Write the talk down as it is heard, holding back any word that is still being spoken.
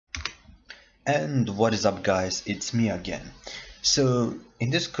And what is up, guys, it's me again. So in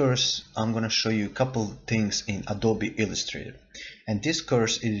this course I'm gonna show you a couple things in Adobe Illustrator, and this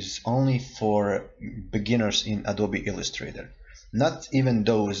course is only for beginners in Adobe Illustrator, not even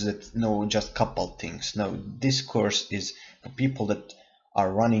those that know just couple things. No, this course is for people that are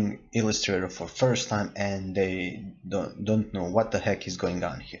running Illustrator for first time and they don't know what the heck is going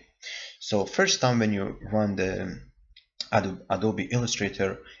on here. So first time when you run the Adobe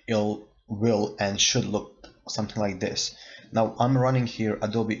Illustrator, it will and should look something like this. Now I'm running here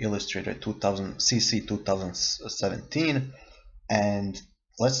Adobe Illustrator 2000 CC 2017, and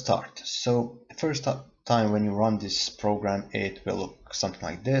let's start. So first time when you run this program, it will look something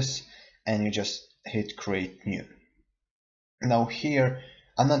like this, and you just hit create new. Now here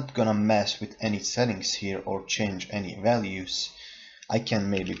I'm not gonna mess with any settings here or change any values. I can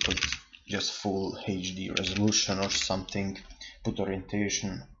maybe put just full HD resolution or something, put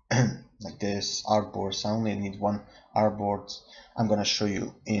orientation like this, artboards. I only need one artboard. I'm gonna show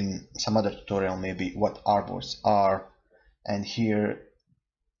you in some other tutorial maybe what artboards are, and here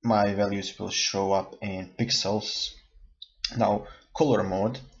my values will show up in pixels. Now color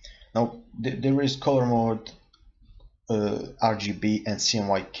mode. Now there is color mode, RGB and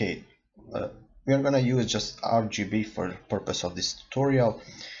CMYK. We are gonna use just RGB for the purpose of this tutorial,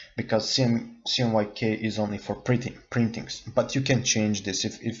 because CMYK is only for printings, but you can change this.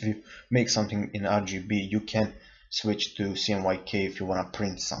 If you make something in RGB, you can switch to CMYK if you want to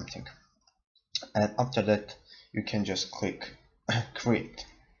print something, and after that you can just click create.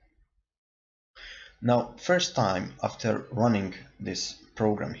 Now first time after running this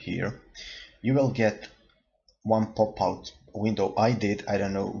program here, you will get one pop-out window. I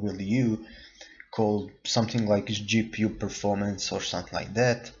don't know, will you, called something like GPU Perfomance or something like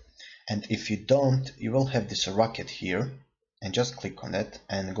that. And if you don't, you will have this rocket here, and just click on it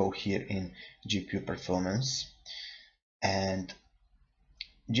and go here in GPU Perfomance, and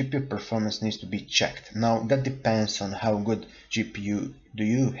GPU Perfomance needs to be checked. Now that depends on how good GPU do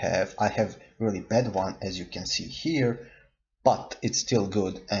you have. I have really bad one, as you can see here, but it's still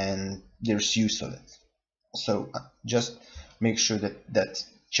good and there's use of it. So just make sure that that's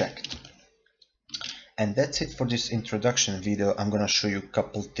checked. And that's it for this introduction video. I'm gonna show you a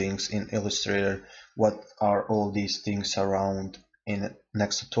couple things in Illustrator, what are all these things around in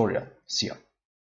next tutorial. See ya.